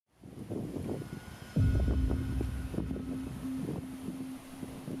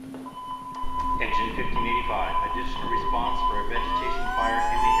emergency response for a vegetation fire in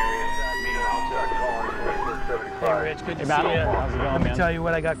the area. Hey Rich, good to see you. How's it going, Let me man? tell you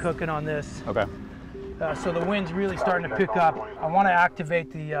what I got cooking on this. Okay. So the wind's really starting to pick up. I want to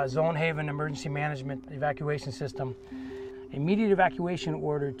activate the Zonehaven emergency management evacuation system. Immediate evacuation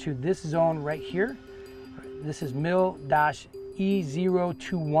order to this zone right here. This is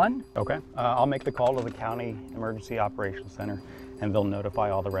MWPA-E021. Okay. I'll make the call to the County Emergency Operations Center, and they'll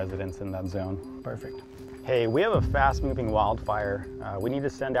notify all the residents in that zone. Perfect. Hey, we have a fast-moving wildfire. We need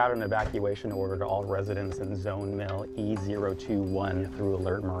to send out an evacuation order to all residents in Zone Mill E021 through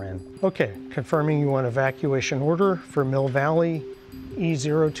Alert Marin. Okay, confirming you want evacuation order for Mill Valley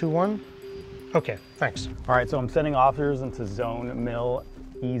E021. Okay, thanks. All right, so I'm sending officers into Zone Mill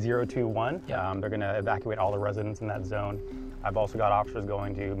E021. Yeah. They're going to evacuate all the residents in that zone. I've also got officers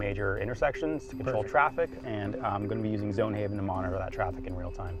going to major intersections to control traffic, and I'm going to be using Zonehaven to monitor that traffic in real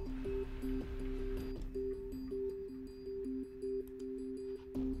time.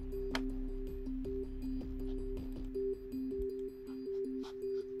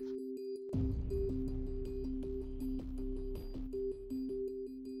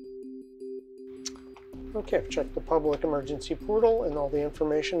 Okay, I've checked the public emergency portal and all the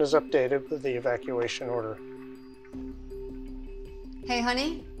information is updated with the evacuation order. Hey,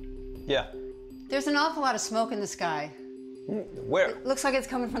 honey, Yeah. there's an awful lot of smoke in the sky. Where? It looks like it's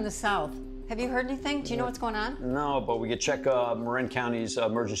coming from the south. Have you heard anything? Do you know what's going on? No, but we could check Marin County's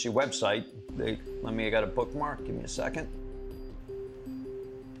emergency website. I got a bookmark. Give me a second.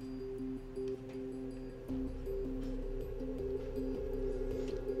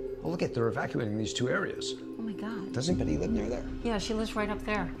 Oh, look at, they're evacuating these two areas. Oh my God. Does anybody live near there? Yeah, she lives right up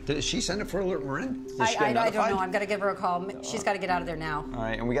there. Did she send it for Alert Marin? Did she I get don't notified? know. I've got to give her a call. She's got to get out of there now. All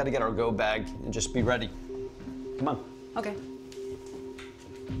right, and we got to get our go bag and just be ready. Come on. Okay.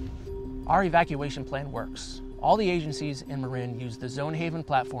 Our evacuation plan works. All the agencies in Marin use the Zonehaven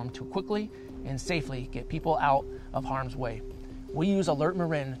platform to quickly and safely get people out of harm's way. We use Alert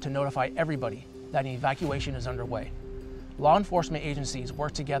Marin to notify everybody that an evacuation is underway. Law enforcement agencies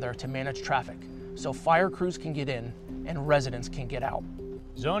work together to manage traffic so fire crews can get in and residents can get out.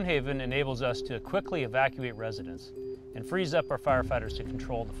 Zonehaven enables us to quickly evacuate residents and frees up our firefighters to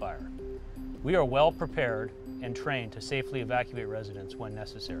control the fire. We are well prepared and trained to safely evacuate residents when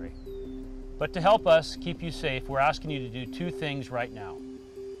necessary. But to help us keep you safe, we're asking you to do two things right now.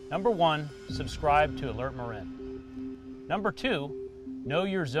 Number one, subscribe to Alert Marin. Number two, know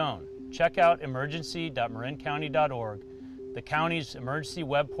your zone. Check out emergency.marincounty.org, the county's emergency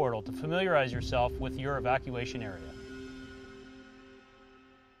web portal, to familiarize yourself with your evacuation area.